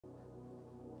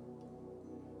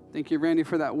Thank you, Randy,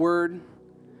 for that word.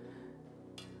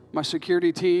 My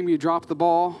security team, you dropped the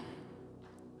ball.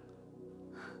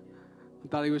 I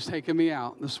thought he was taking me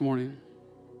out this morning.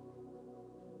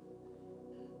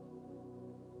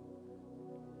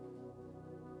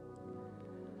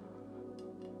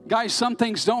 Guys, some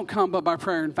things don't come but by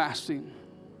prayer and fasting.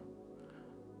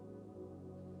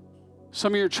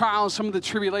 Some of your trials, some of the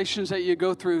tribulations that you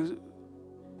go through,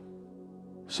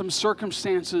 some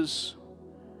circumstances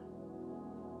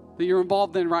that you're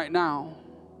involved in right now,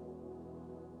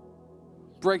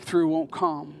 breakthrough won't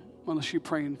come unless you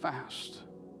pray and fast.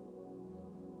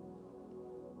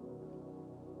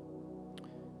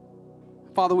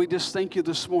 Father, we just thank you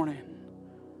this morning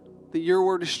that your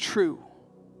word is true.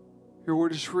 Your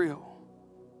word is real.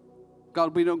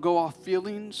 God, we don't go off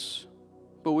feelings,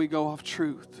 but we go off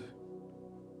truth.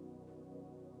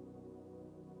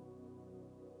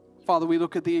 Father, we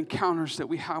look at the encounters that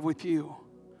we have with you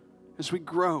as we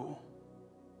grow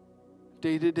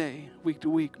day to day, week to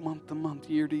week, month to month,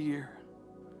 year to year.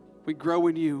 We grow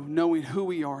in you, knowing who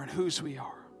we are and whose we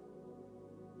are.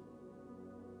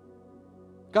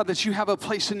 God, that you have a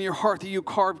place in your heart that you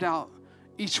carved out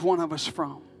each one of us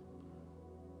from.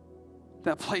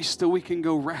 That place that we can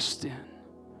go rest in.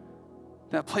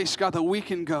 That place, God, that we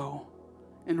can go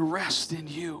and rest in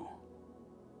you.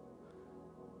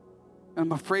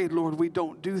 I'm afraid, Lord, we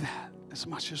don't do that as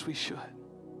much as we should.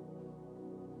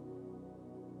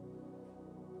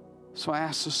 So I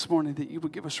ask this morning that you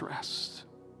would give us rest.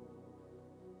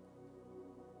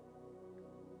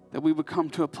 That we would come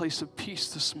to a place of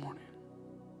peace this morning.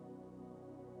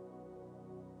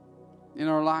 In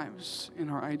our lives, in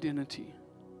our identity.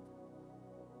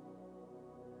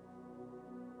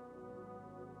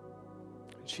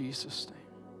 In Jesus'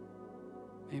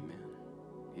 name. Amen.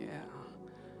 Yeah.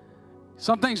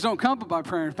 Some things don't come but by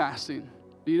prayer and fasting.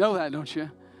 You know that, don't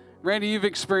you? Randy, you've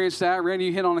experienced that. Randy,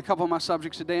 you hit on a couple of my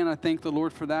subjects today, and I thank the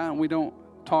Lord for that. And we don't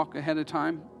talk ahead of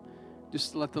time.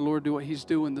 Just let the Lord do what he's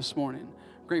doing this morning.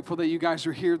 Grateful that you guys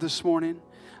are here this morning.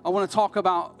 I want to talk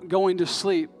about going to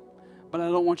sleep, but I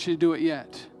don't want you to do it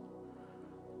yet.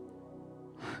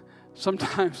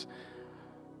 Sometimes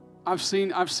I've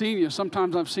seen you.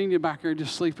 Sometimes I've seen you back here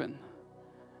just sleeping.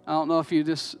 I don't know if you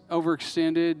just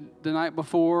overextended the night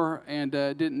before and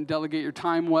didn't delegate your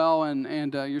time well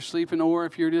and you're sleeping, or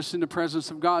if you're just in the presence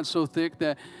of God so thick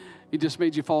that He just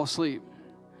made you fall asleep.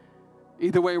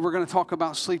 Either way, we're going to talk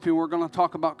about sleeping. We're going to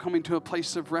talk about coming to a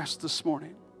place of rest this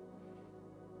morning.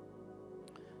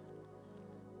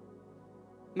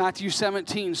 Matthew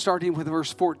 17, starting with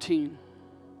verse 14.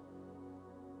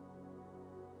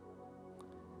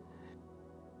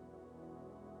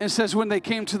 It says, when they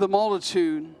came to the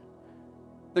multitude,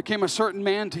 there came a certain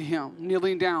man to him,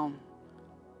 kneeling down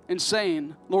and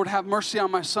saying, Lord, have mercy on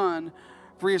my son,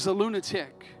 for he is a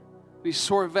lunatic. And he's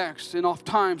sore vexed, and oft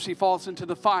times he falls into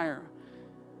the fire,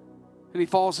 and he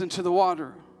falls into the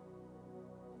water.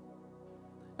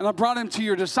 And I brought him to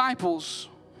your disciples,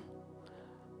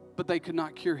 but they could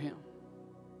not cure him.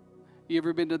 You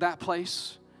ever been to that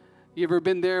place? You ever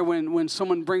been there when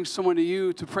someone brings someone to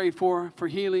you to pray for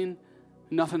healing?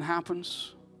 Nothing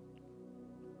happens.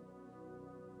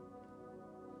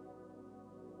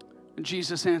 And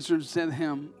Jesus answered and said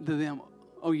to them,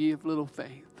 O ye of little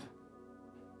faith.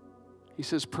 He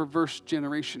says, perverse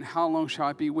generation, how long shall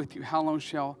I be with you? How long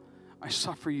shall I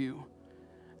suffer you?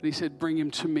 And he said, bring him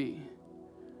to me.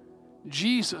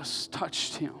 Jesus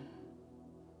touched him,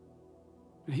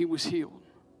 and he was healed.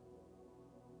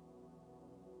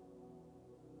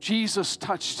 Jesus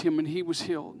touched him, and he was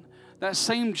healed. That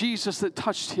same Jesus that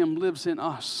touched him lives in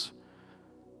us.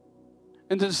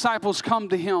 And the disciples come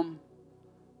to him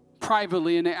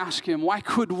privately and they ask him, why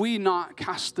could we not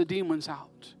cast the demons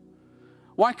out?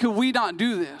 Why could we not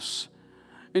do this?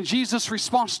 And Jesus'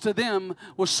 response to them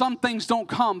was, some things don't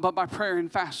come but by prayer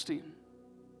and fasting.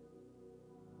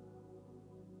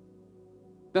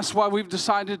 That's why we've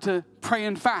decided to pray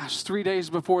and fast 3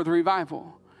 days before the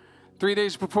revival, 3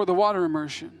 days before the water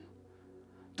immersion.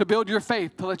 To build your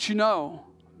faith, to let you know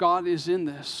God is in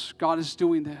this. God is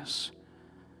doing this.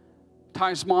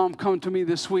 Ty's mom come to me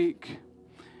this week.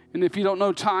 And if you don't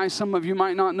know Ty, some of you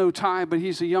might not know Ty, but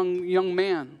he's a young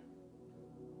man.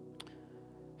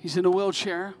 He's in a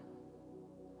wheelchair.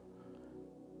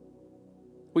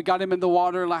 We got him in the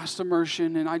water last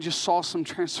immersion, and I just saw some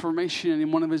transformation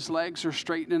in one of his legs are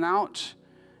straightening out.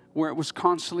 Where it was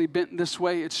constantly bent this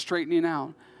way, it's straightening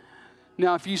out.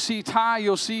 Now, if you see Ty,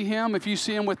 you'll see him. If you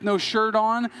see him with no shirt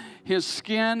on, his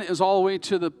skin is all the way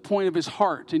to the point of his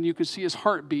heart, and you can see his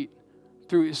heartbeat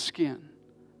through his skin.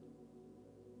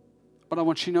 But I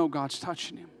want you to know God's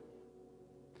touching him.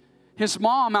 His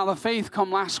mom, out of faith,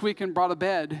 come last week and brought a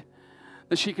bed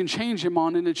that she can change him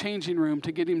on in the changing room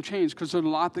to get him changed, because there's a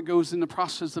lot that goes in the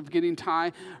process of getting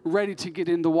Ty ready to get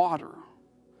in the water.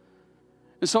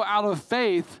 And so out of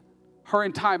faith, her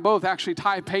and Ty both, actually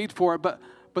Ty paid for it, but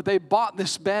they bought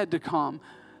this bed to come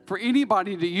for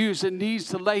anybody to use that needs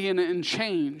to lay in it and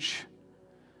change.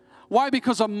 Why?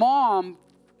 Because a mom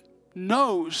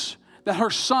knows that her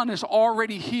son is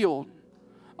already healed.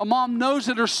 A mom knows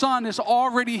that her son is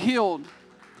already healed.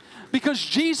 Because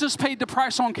Jesus paid the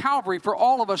price on Calvary for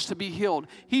all of us to be healed.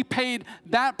 He paid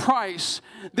that price.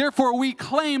 Therefore, we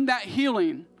claim that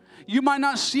healing. You might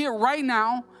not see it right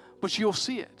now, but you'll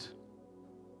see it.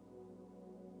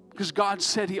 Because God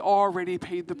said He already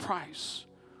paid the price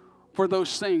for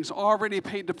those things. Already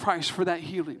paid the price for that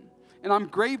healing. And I'm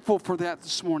grateful for that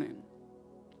this morning.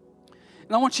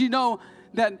 And I want you to know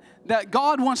that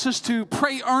God wants us to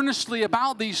pray earnestly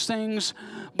about these things,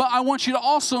 but I want you to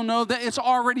also know that it's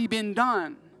already been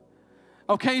done.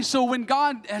 Okay, so when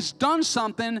God has done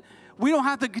something, we don't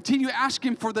have to continue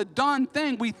asking for the done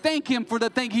thing. We thank Him for the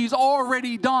thing He's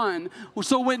already done.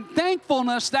 So with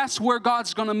thankfulness, that's where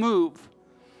God's going to move.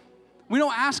 We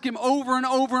don't ask Him over and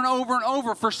over and over and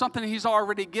over for something He's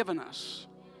already given us.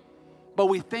 But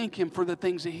we thank Him for the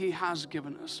things that He has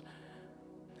given us.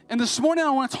 And this morning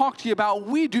I want to talk to you about,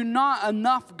 we do not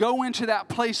enough go into that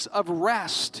place of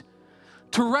rest,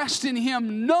 to rest in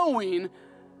Him knowing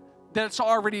that it's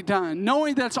already done,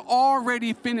 knowing that it's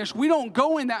already finished. We don't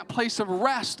go in that place of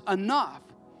rest enough.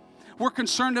 We're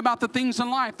concerned about the things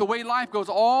in life, the way life goes,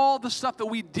 all the stuff that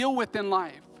we deal with in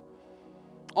life,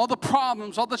 all the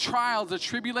problems, all the trials, the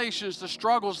tribulations, the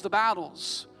struggles, the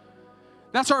battles.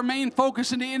 That's our main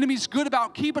focus, and the enemy's good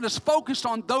about keeping us focused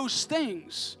on those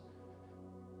things.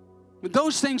 But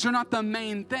those things are not the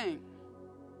main thing.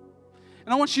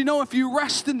 And I want you to know, if you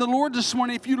rest in the Lord this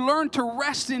morning, if you learn to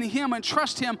rest in Him and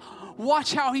trust Him,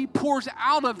 watch how He pours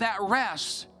out of that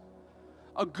rest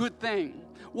a good thing.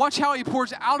 Watch how He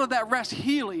pours out of that rest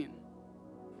healing,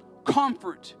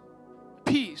 comfort,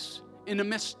 peace in the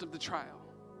midst of the trial,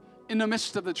 in the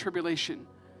midst of the tribulation.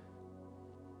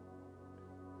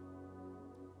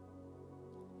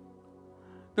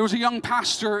 There was a young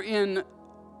pastor in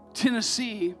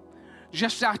Tennessee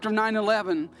just after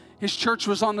 9/11. His church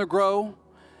was on the grow.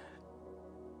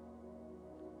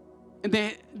 And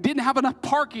they didn't have enough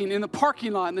parking in the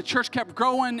parking lot. And the church kept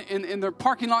growing, and their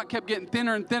parking lot kept getting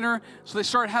thinner and thinner. So they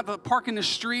started having to park in the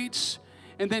streets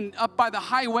and then up by the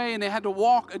highway, and they had to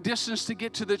walk a distance to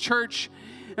get to the church.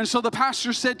 And so the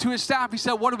pastor said to his staff, he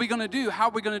said, what are we going to do? How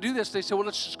are we going to do this? They said, well,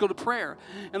 let's just go to prayer.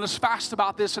 And let's fast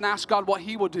about this and ask God what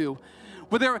He will do.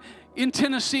 Well, they're in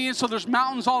Tennessee, and so there's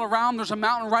mountains all around. There's a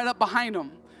mountain right up behind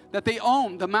them that they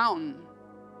own, the mountain.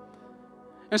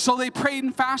 And so they prayed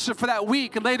and fasted for that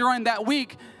week. And later on that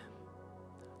week,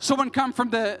 someone come from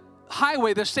the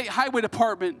highway, the state highway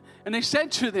department, and they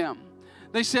said to them,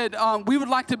 they said, we would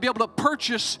like to be able to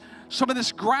purchase some of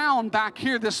this ground back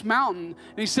here, this mountain.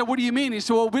 And he said, what do you mean? He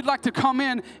said, well, we'd like to come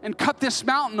in and cut this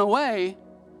mountain away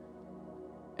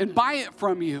and buy it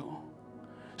from you.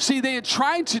 See, they had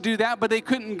tried to do that, but they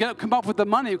couldn't come up with the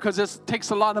money, because it takes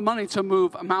a lot of money to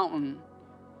move a mountain.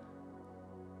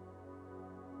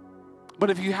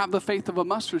 But if you have the faith of a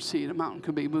mustard seed, a mountain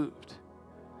can be moved.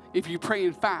 If you pray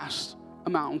and fast, a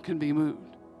mountain can be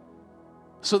moved.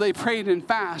 So they prayed and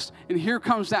fast, and here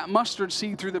comes that mustard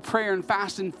seed through the prayer and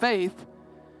fast and faith,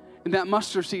 and that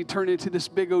mustard seed turned into this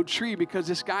big old tree, because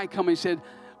this guy came and said,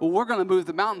 well, we're going to move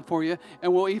the mountain for you,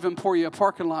 and we'll even pour you a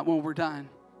parking lot when we're done.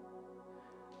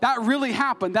 That really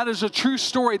happened. That is a true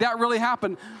story. That really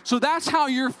happened. So that's how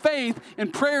your faith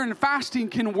and prayer and fasting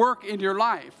can work in your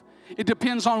life. It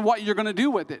depends on what you're going to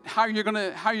do with it, how you're going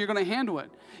to handle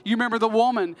it. You remember the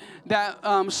woman that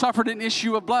suffered an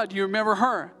issue of blood. You remember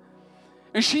her.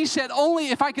 And she said,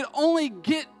 if I could only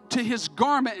get to His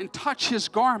garment and touch His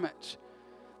garment,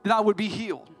 then I would be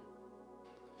healed.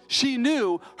 She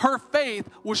knew her faith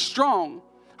was strong.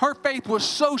 Her faith was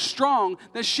so strong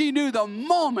that she knew the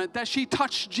moment that she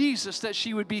touched Jesus that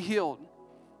she would be healed.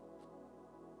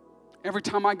 Every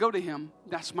time I go to Him,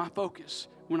 that's my focus.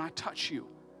 When I touch you,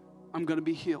 I'm going to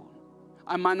be healed.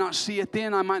 I might not see it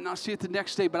then, I might not see it the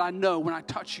next day, but I know when I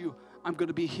touch you, I'm going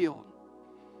to be healed.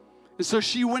 And so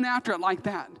she went after it like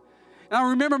that. And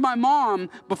I remember my mom,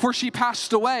 before she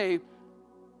passed away,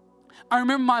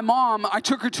 I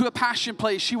took her to a passion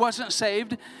play. She wasn't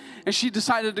saved, and she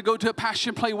decided to go to a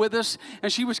passion play with us,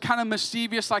 and she was kind of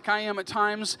mischievous like I am at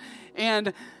times.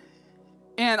 And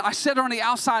And I set her on the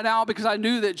outside aisle because I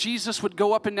knew that Jesus would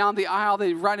go up and down the aisle.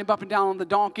 They'd ride him up and down on the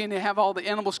donkey, and they have all the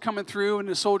animals coming through and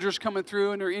the soldiers coming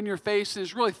through, and they're in your face. And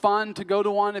it's really fun to go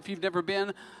to one if you've never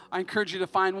been. I encourage you to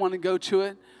find one and go to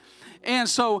it. And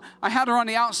so I had her on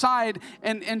the outside,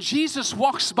 and Jesus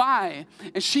walks by,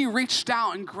 and she reached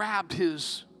out and grabbed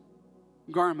his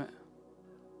garment.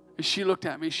 And she looked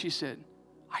at me. She said,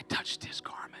 I touched his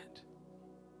garment.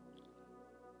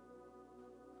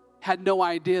 Had no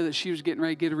idea that she was getting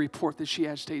ready to get a report that she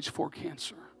had stage 4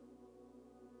 cancer.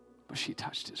 But she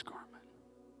touched his garment.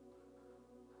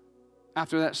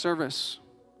 After that service,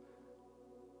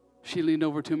 she leaned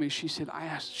over to me. She said,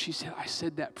 I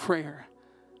said that prayer,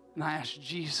 and I asked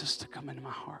Jesus to come into my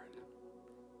heart.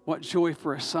 What joy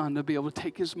for a son to be able to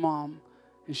take his mom,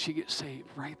 and she gets saved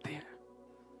right there.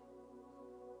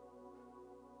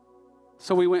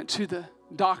 So we went to the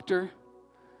doctor.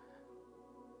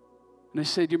 And they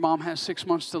said, your mom has 6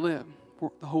 months to live.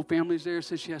 The whole family's there,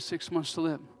 said she has 6 months to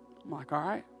live. I'm like, all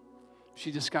right.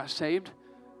 She just got saved.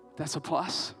 That's a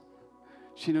plus.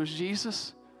 She knows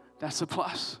Jesus. That's a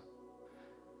plus.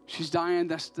 She's dying.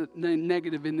 That's the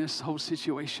negative in this whole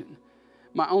situation.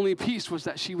 My only peace was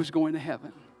that she was going to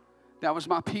heaven. That was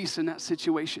my peace in that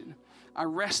situation. I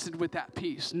rested with that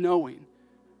peace, knowing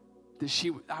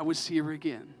that I would see her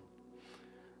again.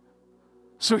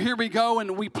 So here we go,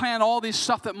 and we plan all this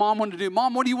stuff that Mom wanted to do.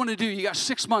 Mom, what do you want to do? You got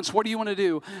 6 months. What do you want to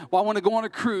do? Well, I want to go on a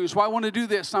cruise. Well, I want to do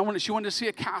this. And she wanted to see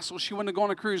a castle. She wanted to go on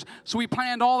a cruise. So we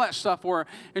planned all that stuff for her,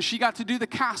 and she got to do the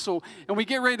castle. And we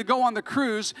get ready to go on the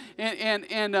cruise,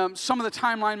 and some of the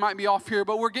timeline might be off here,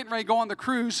 but we're getting ready to go on the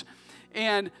cruise.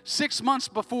 And 6 months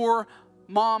before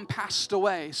Mom passed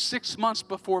away, 6 months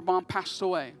before Mom passed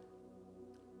away,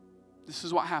 this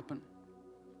is what happened.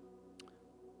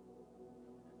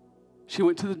 She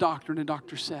went to the doctor, and the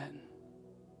doctor said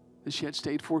that she had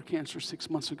stage 4 cancer 6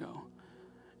 months ago.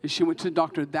 And she went to the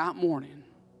doctor that morning.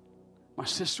 My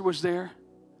sister was there.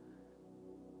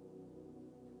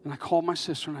 And I called my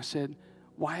sister, and I said,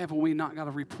 why haven't we not got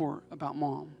a report about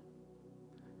Mom?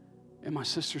 And my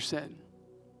sister said,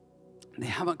 they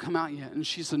haven't come out yet. And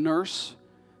she's a nurse.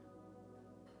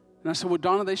 And I said, well,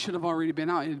 Donna, they should have already been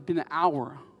out. It had been an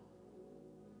hour.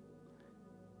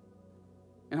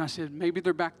 And I said, maybe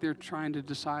they're back there trying to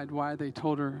decide why they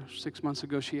told her 6 months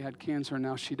ago she had cancer and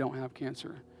now she don't have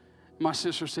cancer. My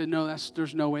sister said, no,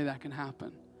 there's no way that can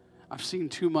happen. I've seen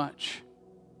too much.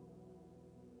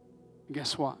 And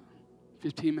guess what?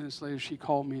 15 minutes later, she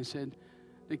called me and said,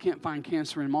 they can't find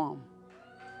cancer in Mom.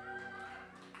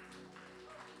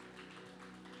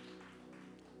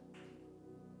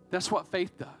 That's what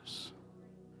faith does.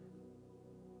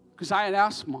 Because I had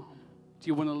asked Mom, do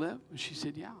you want to live? And she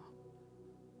said, yeah.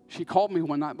 She called me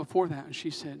one night before that, and she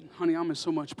said, honey, I'm in so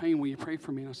much pain. Will you pray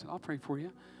for me? And I said, I'll pray for you.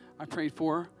 I prayed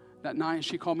for her that night, and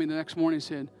she called me the next morning and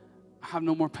said, I have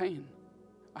no more pain.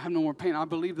 I have no more pain. I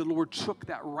believe the Lord took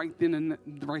that right then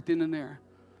and there.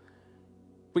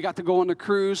 We got to go on a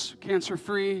cruise,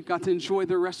 cancer-free, got to enjoy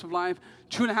the rest of life.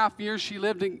 2.5 years she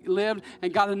lived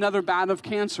and got another bout of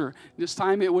cancer. This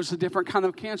time it was a different kind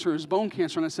of cancer. It was bone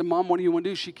cancer. And I said, Mom, what do you want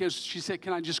to do? She said,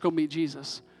 can I just go meet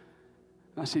Jesus?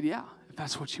 And I said, yeah, if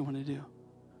that's what you want to do.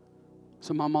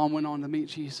 So my mom went on to meet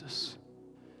Jesus.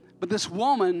 But this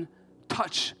woman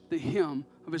touched the hem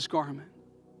of his garment,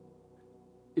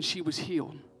 and she was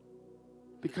healed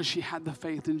because she had the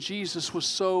faith. And Jesus was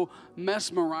so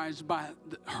mesmerized by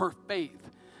her faith,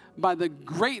 by the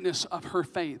greatness of her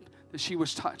faith, that she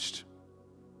was touched.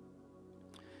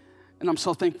 And I'm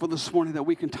so thankful this morning that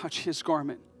we can touch his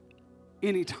garment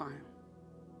anytime,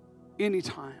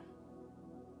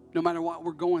 no matter what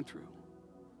we're going through,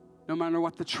 no matter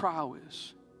what the trial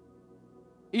is.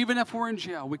 Even if we're in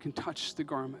jail, we can touch the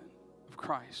garment of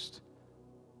Christ.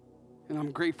 And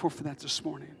I'm grateful for that this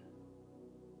morning.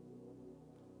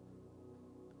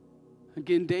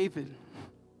 Again, David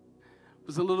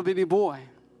was a little bitty boy.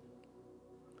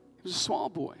 He was a small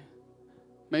boy.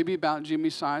 Maybe about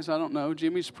Jimmy's size. I don't know.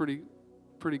 Jimmy's pretty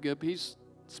good, but he's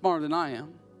smarter than I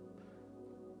am.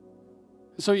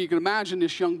 And so you can imagine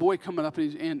this young boy coming up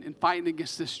and fighting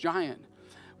against this giant.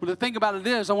 Well, the thing about it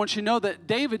is, I want you to know that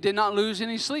David did not lose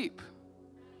any sleep.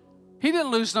 He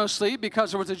didn't lose no sleep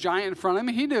because there was a giant in front of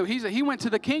him. He knew. He went to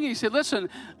the king and he said, listen,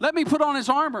 let me put on his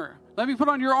armor. Let me put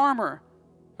on your armor.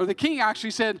 Or the king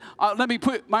actually said, let me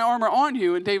put my armor on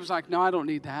you. And David was like, no, I don't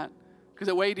need that, because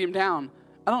it weighed him down.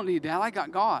 I don't need that. I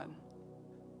got God.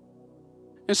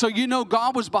 And so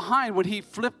God was behind when he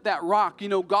flipped that rock.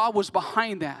 God was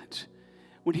behind that.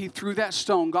 When he threw that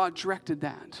stone, God directed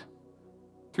that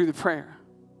through the prayer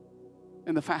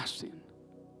and the fasting.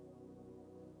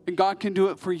 And God can do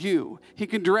it for you. He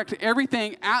can direct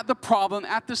everything at the problem,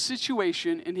 at the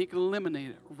situation, and He can eliminate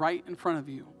it right in front of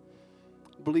you.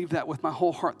 I believe that with my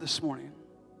whole heart this morning.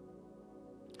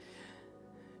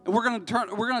 And we're going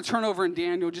to turn over in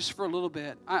Daniel just for a little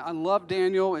bit. I love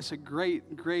Daniel. It's a great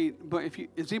book.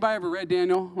 Has anybody ever read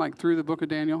Daniel, like through the book of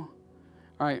Daniel?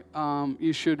 All right,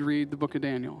 you should read the book of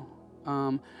Daniel.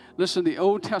 Listen, the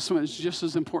Old Testament is just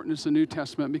as important as the New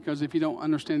Testament, because if you don't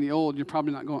understand the Old, you're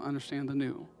probably not going to understand the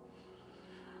New.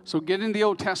 So get in the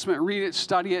Old Testament, read it,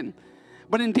 study it.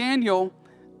 But in Daniel,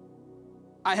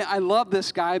 I love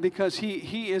this guy because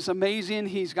he is amazing.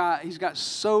 He's got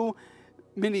so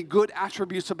many good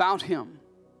attributes about him.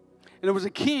 And there was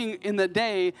a king in the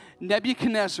day,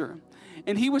 Nebuchadnezzar,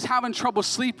 and he was having trouble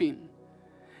sleeping.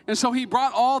 And so he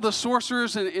brought all the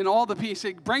sorcerers and all the people. He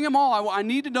said, bring them all. I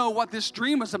need to know what this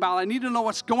dream is about. I need to know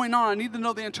what's going on. I need to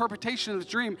know the interpretation of the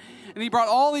dream. And he brought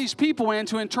all these people in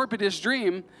to interpret his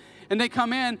dream. And they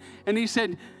come in, and they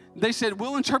said,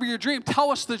 we'll interpret your dream.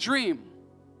 Tell us the dream.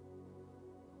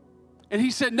 And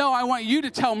he said, no, I want you to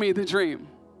tell me the dream.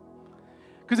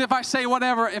 Because if I say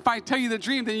whatever, if I tell you the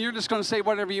dream, then you're just going to say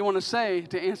whatever you want to say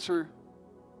to answer,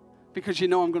 because you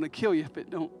know I'm going to kill you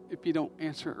if you don't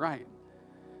answer it right.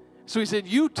 So he said,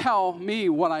 you tell me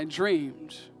what I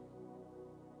dreamed.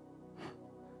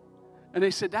 And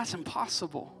they said, that's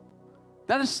impossible.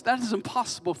 That is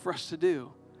impossible for us to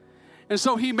do. And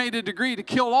so he made a decree to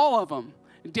kill all of them.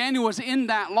 Daniel was in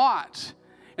that lot.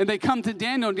 And they come to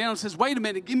Daniel, and Daniel says, wait a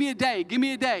minute, give me a day, give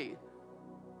me a day.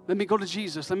 Let me go to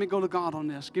Jesus, let me go to God on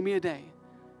this, give me a day.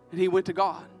 And he went to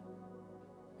God.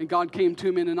 And God came to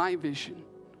him in a night vision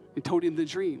and told him the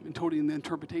dream and told him the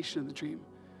interpretation of the dream.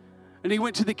 And he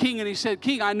went to the king and he said,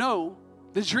 King, I know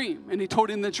the dream. And he told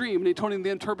him the dream and he told him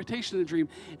the interpretation of the dream.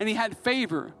 And he had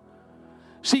favor.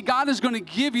 See, God is going to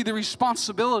give you the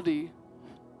responsibility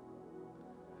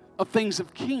of things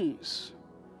of kings,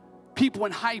 people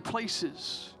in high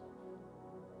places.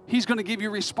 He's going to give you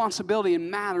responsibility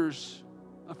in matters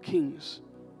of kings.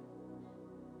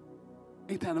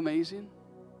 Ain't that amazing?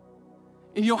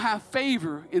 And you'll have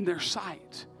favor in their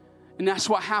sight. And that's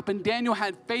what happened. Daniel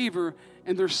had favor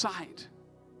in their sight.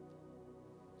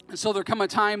 And so there come a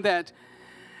time that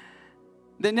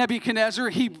Nebuchadnezzar,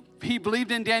 he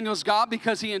believed in Daniel's God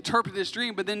because he interpreted his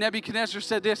dream. But then Nebuchadnezzar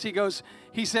said this.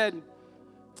 He said,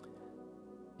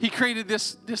 he created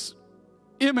this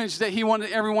image that he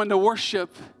wanted everyone to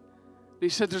worship. He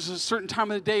said, there's a certain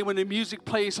time of the day when the music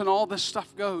plays and all this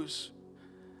stuff goes.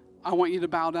 I want you to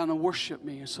bow down and worship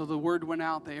me. And so the word went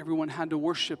out that everyone had to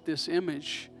worship this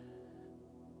image.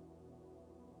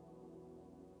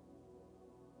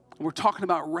 We're talking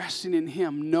about resting in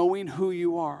Him, knowing who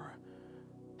you are,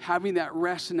 having that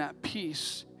rest and that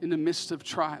peace in the midst of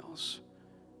trials.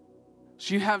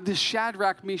 So you have this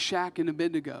Shadrach, Meshach, and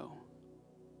Abednego.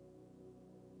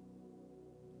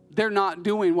 They're not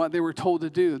doing what they were told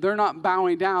to do. They're not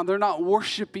bowing down. They're not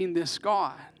worshiping this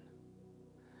God.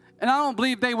 And I don't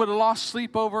believe they would have lost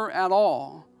sleep over at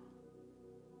all.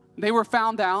 They were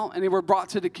found out and they were brought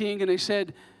to the king and they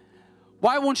said,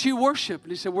 why won't you worship?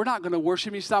 And he said, we're not going to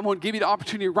worship. He said, I'm going to give you the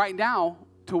opportunity right now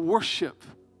to worship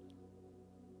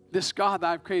this God that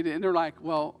I've created. And they're like,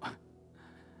 well,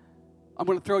 I'm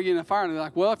going to throw you in the fire. And they're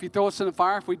like, well, if you throw us in the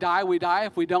fire, if we die, we die.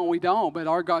 If we don't, we don't. But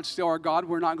our God's still our God.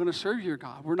 We're not going to serve your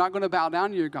God. We're not going to bow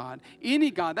down to your God. Any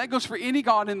God, that goes for any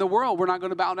God in the world. We're not going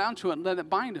to bow down to it and let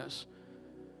it bind us.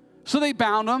 So they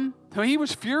bound him. So he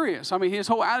was furious. I mean, his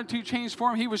whole attitude changed for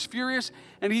him. He was furious.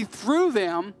 And he threw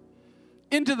them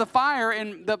into the fire.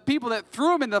 And the people that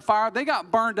threw him into the fire, they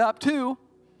got burned up too.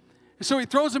 And so he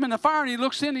throws them in the fire and he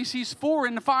looks in and he sees 4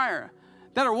 in the fire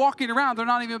that are walking around. They're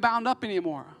not even bound up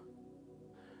anymore.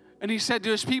 And he said to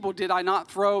his people, did I not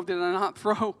throw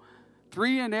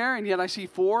 3 in there? And yet I see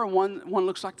 4 and one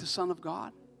looks like the Son of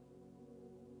God.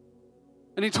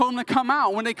 And he told them to come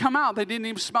out. When they come out, they didn't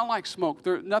even smell like smoke.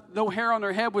 No hair on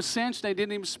their head was singed. They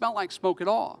didn't even smell like smoke at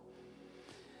all.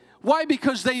 Why?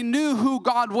 Because they knew who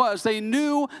God was. They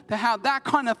knew to have that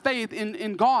kind of faith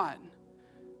in God.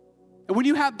 And when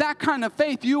you have that kind of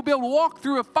faith, you'll be able to walk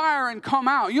through a fire and come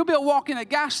out. You'll be able to walk in a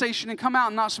gas station and come out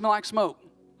and not smell like smoke.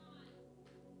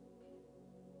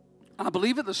 I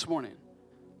believe it this morning.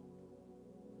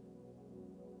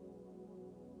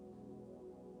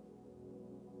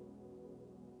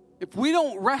 If we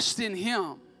don't rest in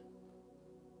Him,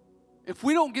 if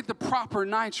we don't get the proper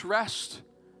night's rest,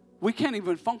 we can't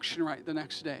even function right the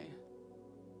next day.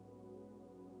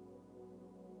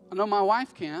 I know my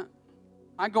wife can't.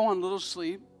 I go on little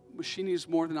sleep, but she needs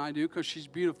more than I do because she's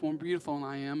beautiful and beautiful than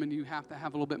I am, and you have to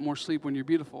have a little bit more sleep when you're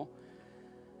beautiful.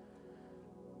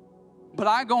 But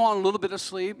I go on a little bit of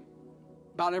sleep,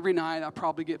 about every night. I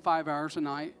probably get 5 hours a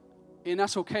night. And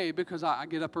that's okay because I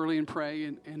get up early and pray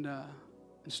and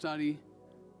study.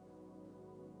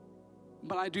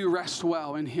 But I do rest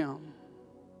well in Him.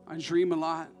 I dream a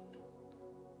lot.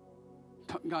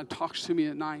 God talks to me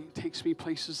at night, takes me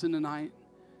places in the night.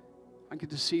 I get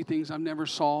to see things I've never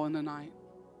saw in the night.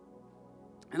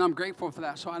 And I'm grateful for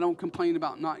that. So I don't complain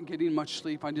about not getting much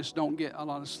sleep. I just don't get a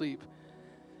lot of sleep.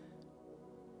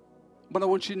 But I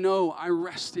want you to know I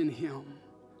rest in Him.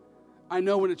 I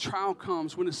know when a trial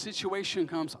comes, when a situation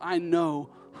comes, I know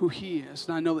who He is.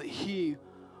 And I know that He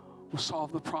will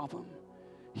solve the problem.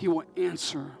 He will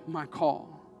answer my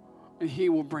call. And He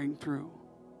will bring through.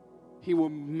 He will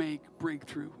make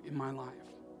breakthrough in my life.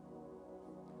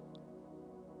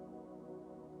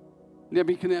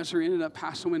 Nebuchadnezzar ended up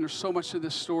passing away. There's so much to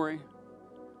this story.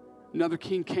 Another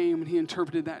king came and he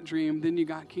interpreted that dream. Then you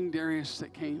got King Darius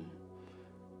that came.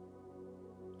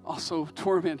 Also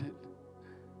tormented.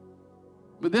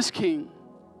 But this king,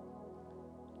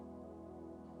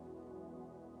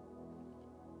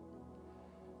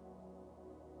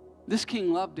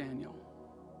 loved Daniel.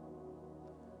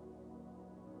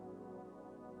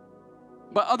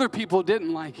 But other people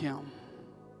didn't like him.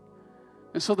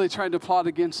 And so they tried to plot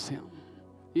against him.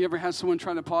 You ever had someone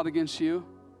try to plot against you?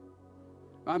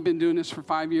 I've been doing this for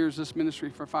 5 years, this ministry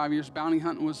for 5 years. Bounty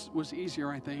hunting was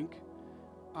easier, I think.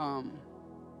 And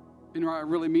I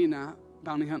really mean that.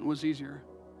 Bounty hunting was easier.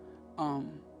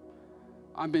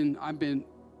 I've been,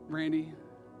 Randy,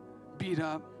 beat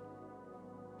up,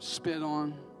 spit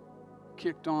on,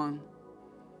 kicked on,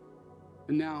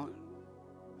 and now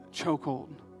chokehold.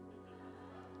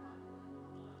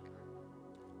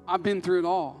 I've been through it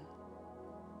all.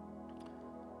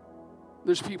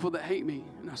 There's people that hate me,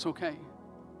 and that's okay.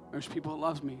 There's people that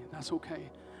love me, that's okay.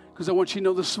 Because I want you to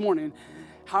know this morning,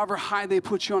 however high they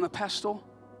put you on a pedestal,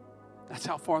 that's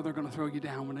how far they're going to throw you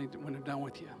down when they're done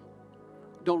with you.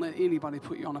 Don't let anybody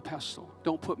put you on a pedestal.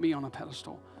 Don't put me on a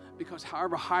pedestal. Because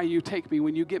however high you take me,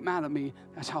 when you get mad at me,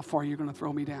 that's how far you're going to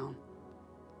throw me down.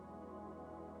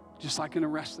 Just like in a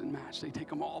wrestling match, they take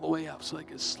them all the way up so they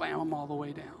can slam them all the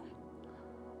way down.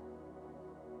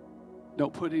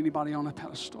 Don't put anybody on a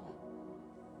pedestal.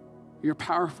 You're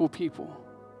powerful people.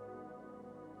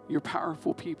 You're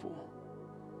powerful people.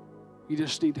 You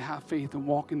just need to have faith and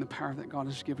walk in the power that God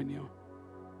has given you.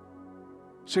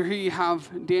 So here you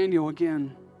have Daniel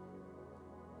again.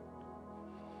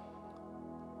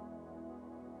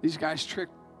 These guys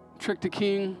tricked the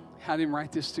king, had him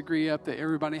write this decree up that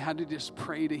everybody had to just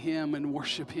pray to him and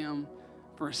worship him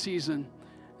for a season.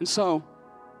 And so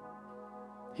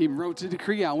he wrote the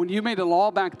decree out. When you made a law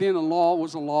back then, a law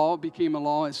was a law. It became a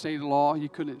law. It stayed a law. You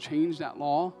couldn't change that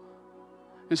law.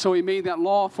 And so he made that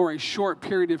law for a short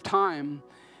period of time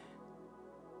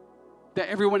that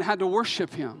everyone had to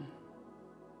worship him.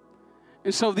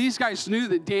 And so these guys knew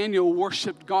that Daniel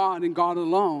worshiped God and God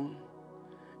alone.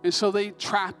 And so they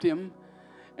trapped him.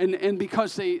 And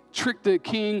because they tricked the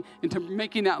king into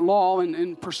making that law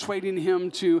and persuading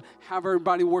him to have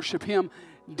everybody worship him,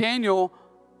 Daniel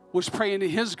was praying to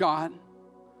his God.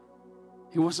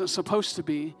 He wasn't supposed to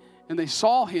be. And they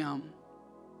saw him.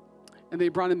 And they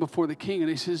brought him before the king. And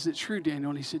he said, "Is it true,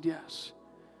 Daniel?" And he said, "Yes."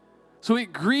 So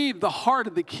it grieved the heart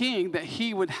of the king that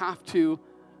he would have to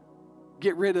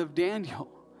get rid of Daniel.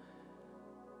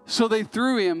 So they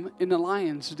threw him in the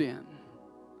lion's den.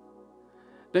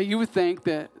 Now you would think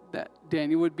that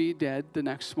Daniel would be dead the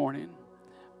next morning.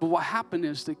 But what happened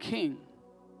is the king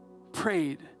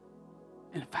prayed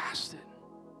and fasted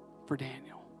for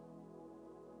Daniel.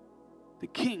 The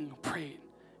king prayed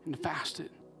and fasted.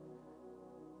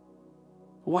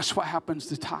 Watch what happens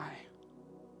to Ty.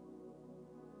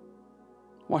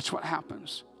 Watch what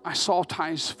happens. I saw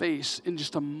Ty's face. In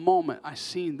just a moment, I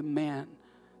seen the man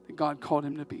that God called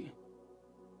him to be.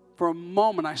 For a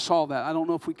moment, I saw that. I don't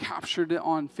know if we captured it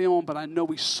on film, but I know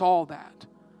we saw that.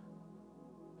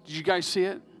 Did you guys see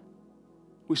it?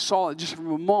 We saw it just for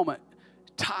a moment.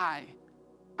 Ty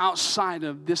outside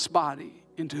of this body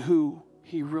into who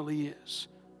he really is.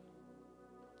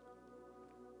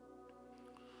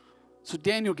 So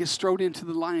Daniel gets thrown into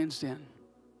the lion's den.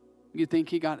 You think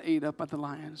he got ate up by the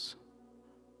lions.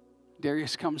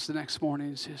 Darius comes the next morning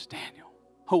and says, "Daniel,"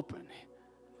 hoping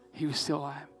he was still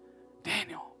alive.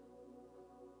 "Daniel,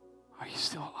 are you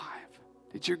still alive?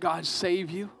 Did your God save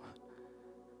you?"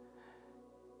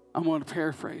 I'm going to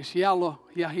paraphrase. Yeah,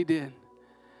 he did.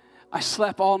 "I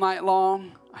slept all night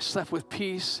long. I slept with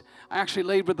peace. I actually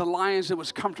laid with the lions. It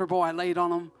was comfortable. I laid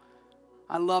on them.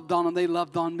 I loved on them. They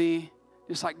loved on me.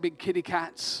 Just like big kitty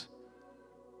cats."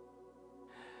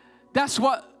 That's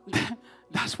what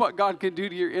God can do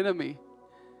to your enemy.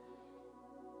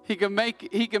 He can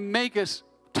make a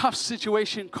tough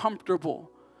situation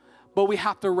comfortable. But we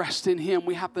have to rest in him.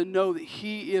 We have to know that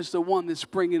he is the one that's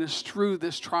bringing us through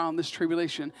this trial and this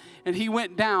tribulation. And he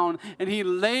went down and he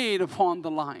laid upon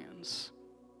the lions.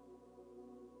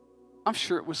 I'm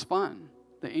sure it was fun.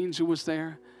 The angel was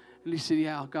there. And he said,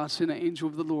 yeah, God sent an angel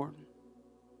of the Lord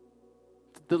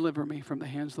to deliver me from the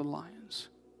hands of the lions.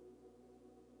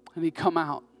 And he come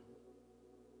out.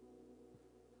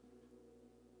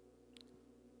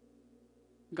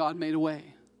 God made a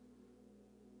way.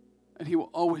 And he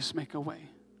will always make a way.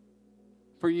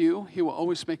 For you, he will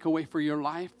always make a way for your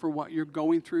life, for what you're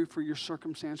going through, for your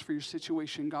circumstance, for your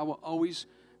situation. God will always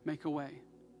make a way.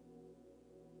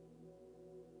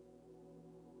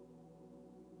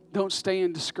 Don't stay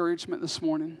in discouragement this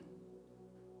morning.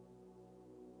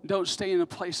 Don't stay in a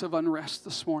place of unrest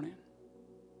this morning.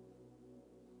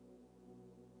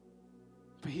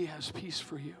 But he has peace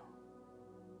for you.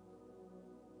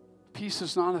 Peace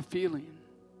is not a feeling.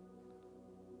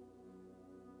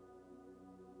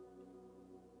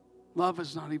 Love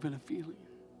is not even a feeling.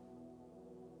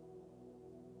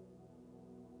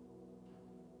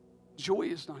 Joy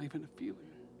is not even a feeling.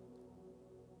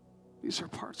 These are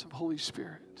parts of Holy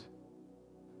Spirit.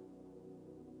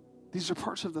 These are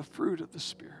parts of the fruit of the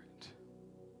Spirit.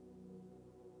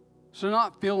 So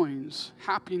not feelings.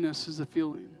 Happiness is a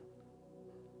feeling.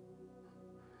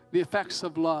 The effects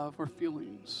of love are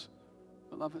feelings,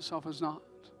 but love itself is not.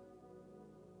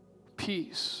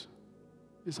 Peace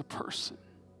is a person.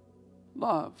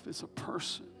 Love is a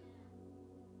person.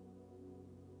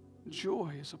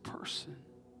 Joy is a person.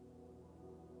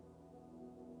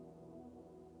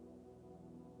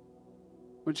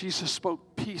 When Jesus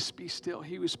spoke, peace, be still,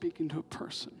 he was speaking to a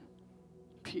person.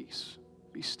 Peace,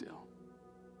 be still.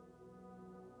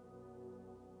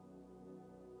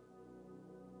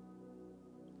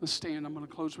 Let's stand. I'm going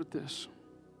to close with this.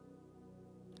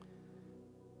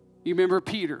 You remember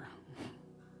Peter?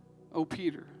 Oh,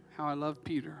 Peter, how I love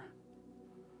Peter.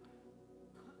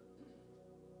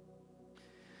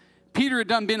 Peter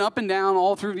had been up and down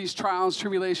all through these trials,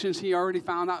 tribulations. He already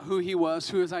found out who he was,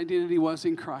 who his identity was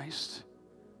in Christ.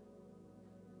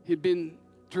 He'd been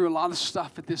through a lot of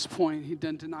stuff at this point. He'd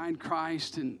denied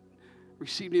Christ and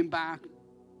received him back,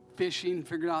 fishing,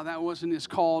 figured out that wasn't his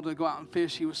call to go out and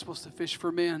fish. He was supposed to fish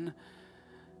for men.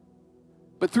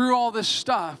 But through all this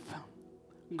stuff,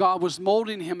 God was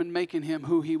molding him and making him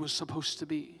who he was supposed to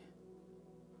be.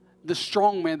 The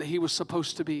strong man that he was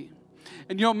supposed to be.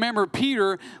 And you'll remember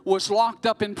Peter was locked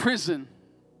up in prison.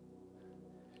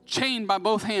 Chained by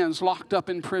both hands, locked up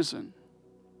in prison.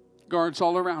 Guards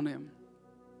all around him.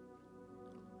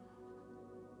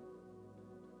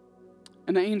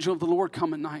 And the angel of the Lord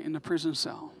come at night in the prison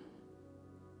cell.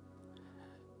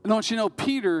 And don't you know,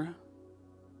 Peter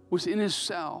was in his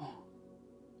cell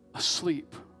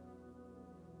asleep.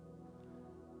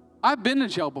 I've been to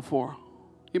jail before.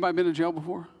 Anybody been to jail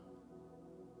before?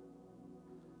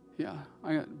 Yeah,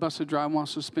 I got busted driving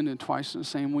once, suspended twice in the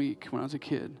same week when I was a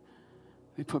kid.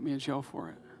 They put me in jail for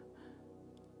it.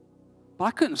 But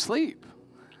I couldn't sleep.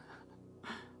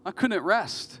 I couldn't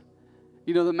rest.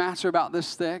 You know, the mats are about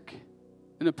this thick,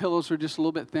 and the pillows are just a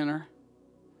little bit thinner.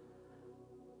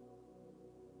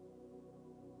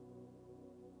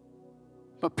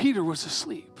 But Peter was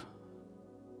asleep.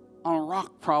 On a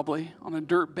rock probably, on a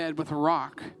dirt bed with a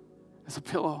rock as a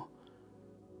pillow.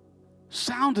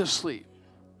 Sound asleep.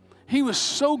 He was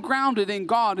so grounded in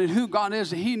God and who God is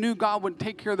that he knew God would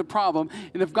take care of the problem.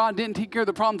 And if God didn't take care of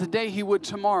the problem today, he would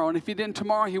tomorrow. And if he didn't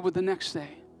tomorrow, he would the next day.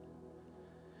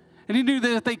 And he knew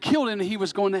that if they killed him, he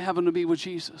was going to heaven to be with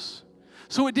Jesus.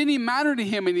 So it didn't even matter to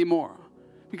him anymore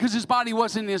because his body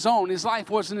wasn't his own. His life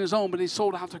wasn't his own, but he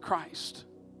sold out to Christ.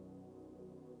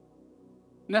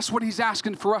 And that's what he's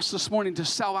asking for us this morning, to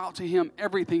sell out to him,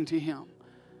 everything to him.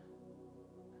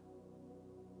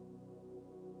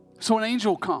 So an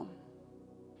angel come.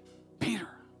 Peter,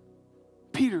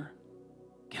 Peter,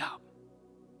 get up.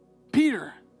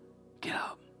 Peter, get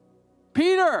up.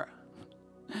 Peter!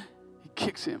 He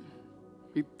kicks him.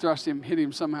 He thrust him, hit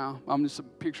him somehow. I'm just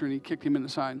picturing he kicked him in the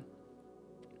side.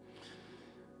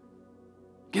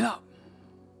 Get up.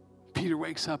 Peter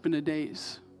wakes up in a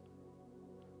daze.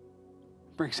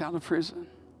 Breaks out of prison.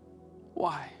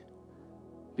 Why?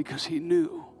 Because he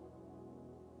knew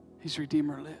his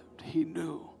Redeemer lived. He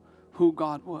knew who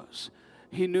God was.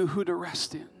 He knew who to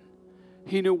rest in.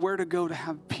 He knew where to go to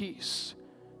have peace.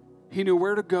 He knew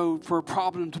where to go for a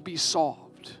problem to be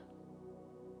solved.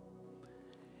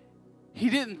 He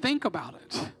didn't think about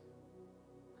it.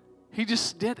 He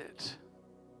just did it.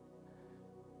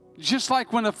 Just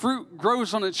like when a fruit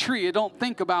grows on a tree, it don't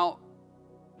think about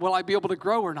will I be able to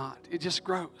grow or not? It just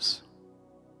grows.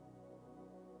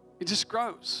 It just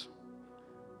grows.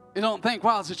 You don't think,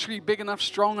 wow, is the tree big enough,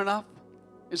 strong enough?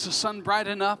 Is the sun bright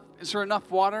enough? Is there enough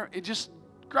water? It just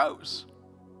grows.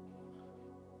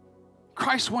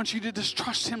 Christ wants you to just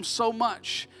trust him so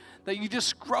much that you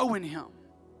just grow in him.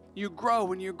 You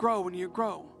grow and you grow and you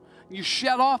grow. You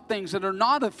shed off things that are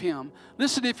not of him.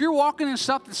 Listen, if you're walking in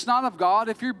stuff that's not of God,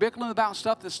 if you're bickering about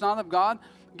stuff that's not of God,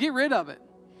 get rid of it.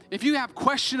 If you have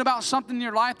question about something in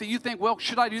your life that you think, well,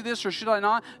 should I do this or should I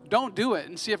not? Don't do it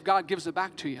and see if God gives it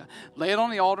back to you. Lay it on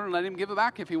the altar and let him give it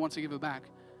back if he wants to give it back.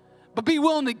 But be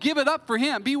willing to give it up for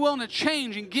him. Be willing to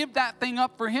change and give that thing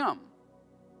up for him.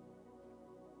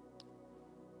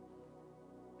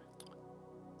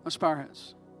 Let's bow our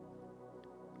heads.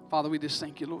 Father, we just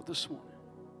thank you, Lord, this morning.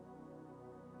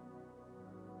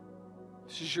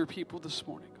 This is your people this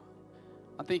morning, God.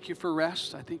 I thank you for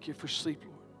rest. I thank you for sleep,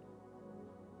 Lord.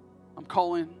 I'm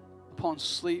calling upon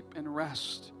sleep and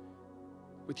rest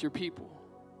with your people.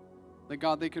 That,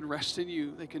 God, they can rest in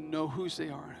you. They can know whose they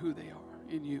are and who they are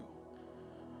in you.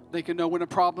 They can know when a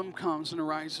problem comes and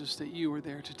arises that you are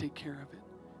there to take care of it.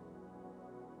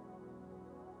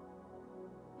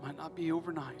 Might not be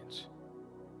overnight.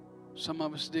 Some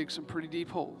of us dig some pretty deep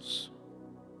holes.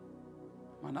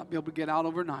 Might not be able to get out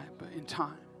overnight, but in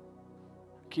time,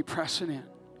 keep pressing in,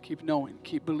 keep knowing,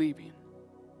 keep believing.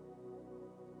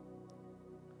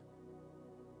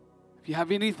 If you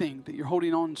have anything that you're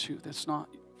holding on to that's not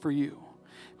for you,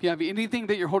 if you have anything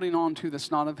that you're holding on to that's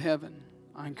not of heaven,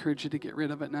 I encourage you to get rid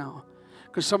of it now.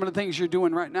 Because some of the things you're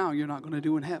doing right now, you're not going to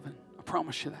do in heaven. I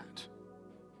promise you that.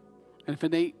 And if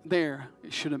it ain't there,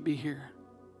 it shouldn't be here.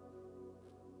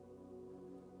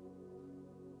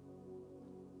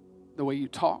 The way you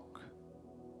talk,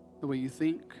 the way you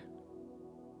think,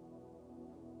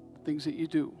 the things that you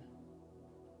do.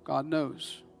 God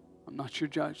knows. I'm not your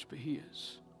judge, but he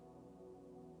is.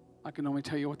 I can only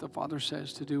tell you what the Father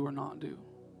says to do or not do.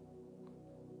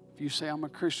 If you say, I'm a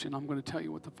Christian, I'm going to tell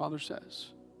you what the Father says.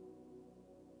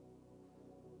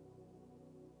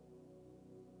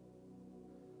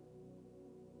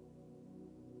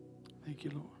 Thank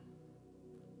you, Lord.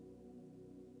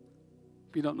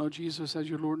 If you don't know Jesus as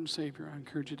your Lord and Savior, I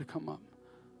encourage you to come up.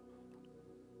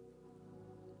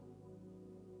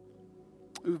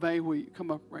 Uwe, will you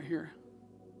come up right here?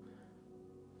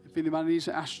 If anybody needs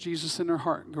to ask Jesus in their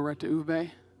heart, go right to Uwe.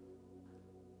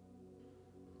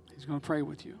 He's going to pray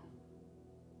with you.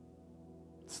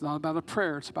 It's not about a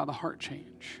prayer. It's about a heart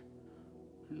change.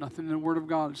 There's nothing in the Word of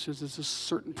God that says it's a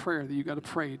certain prayer that you got to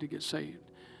pray to get saved.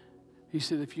 He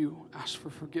said if you ask for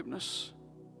forgiveness,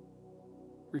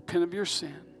 repent of your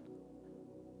sin,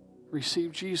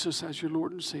 receive Jesus as your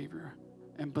Lord and Savior,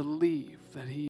 and believe that he